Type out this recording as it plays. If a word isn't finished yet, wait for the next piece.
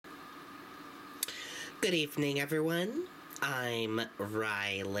Good evening, everyone. I'm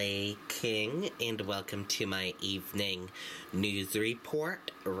Riley King, and welcome to my evening news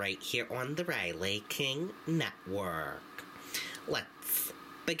report right here on the Riley King Network. Let's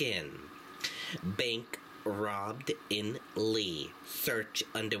begin. Bank robbed in Lee. Search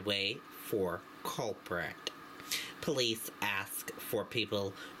underway for culprit. Police ask for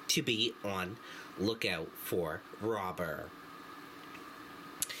people to be on lookout for robber.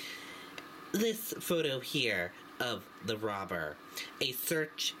 This photo here of the robber. A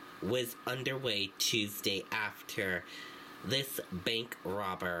search was underway Tuesday after this bank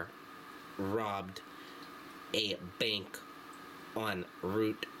robber robbed a bank on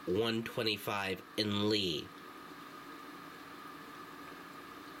Route 125 in Lee.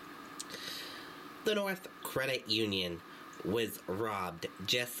 The North Credit Union was robbed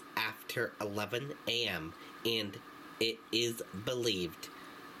just after 11 a.m. and it is believed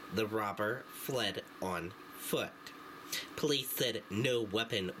the robber fled on foot. Police said no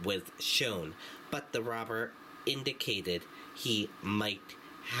weapon was shown, but the robber indicated he might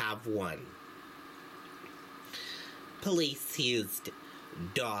have one. Police used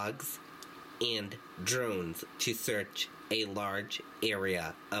dogs and drones to search a large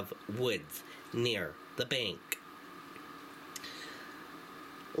area of woods near the bank.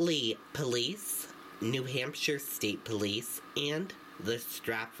 Lee Police, New Hampshire State Police, and the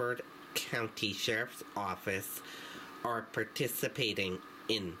Stratford County Sheriff's Office are participating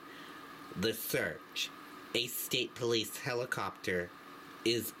in the search. A state police helicopter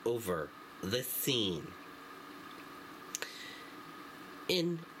is over the scene.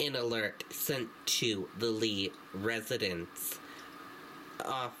 In an alert sent to the Lee residents,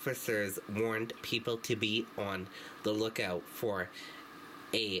 officers warned people to be on the lookout for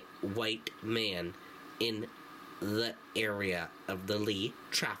a white man in the area of the Lee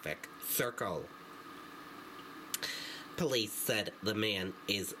traffic circle. Police said the man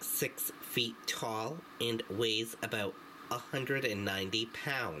is 6 feet tall and weighs about 190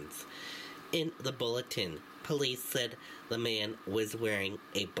 pounds. In the bulletin, police said the man was wearing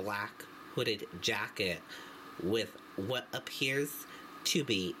a black hooded jacket with what appears to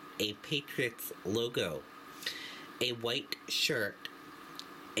be a Patriots logo, a white shirt,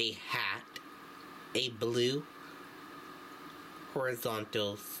 a hat, a blue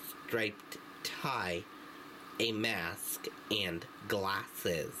horizontal striped tie, a mask, and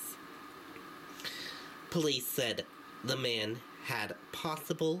glasses. Police said the man had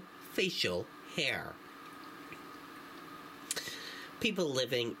possible facial hair. People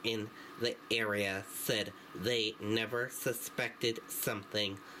living in the area said they never suspected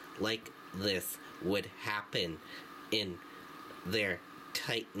something like this would happen in their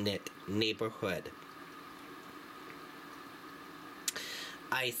tight-knit neighborhood.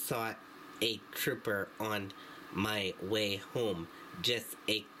 I saw a trooper on my way home just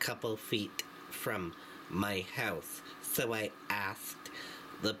a couple feet from my house, so I asked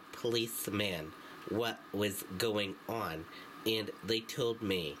the policeman what was going on, and they told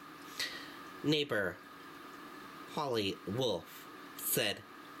me. Neighbor Holly Wolf said,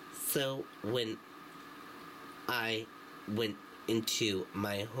 so when I went into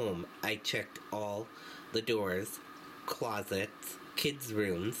my home, I checked all the doors, closets, kids'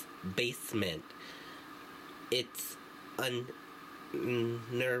 rooms, basement. It's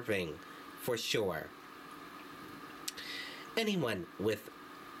unnerving for sure. Anyone with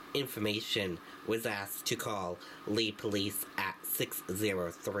information was asked to call Lee Police at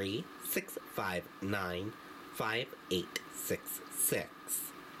 603-659-5866.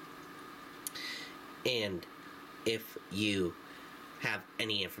 And if you have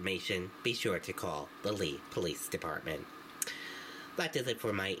any information, be sure to call the Lee Police Department. That does it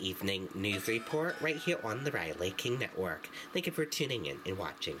for my evening news report right here on the Riley King Network. Thank you for tuning in and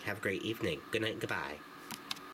watching. Have a great evening. Good night and goodbye.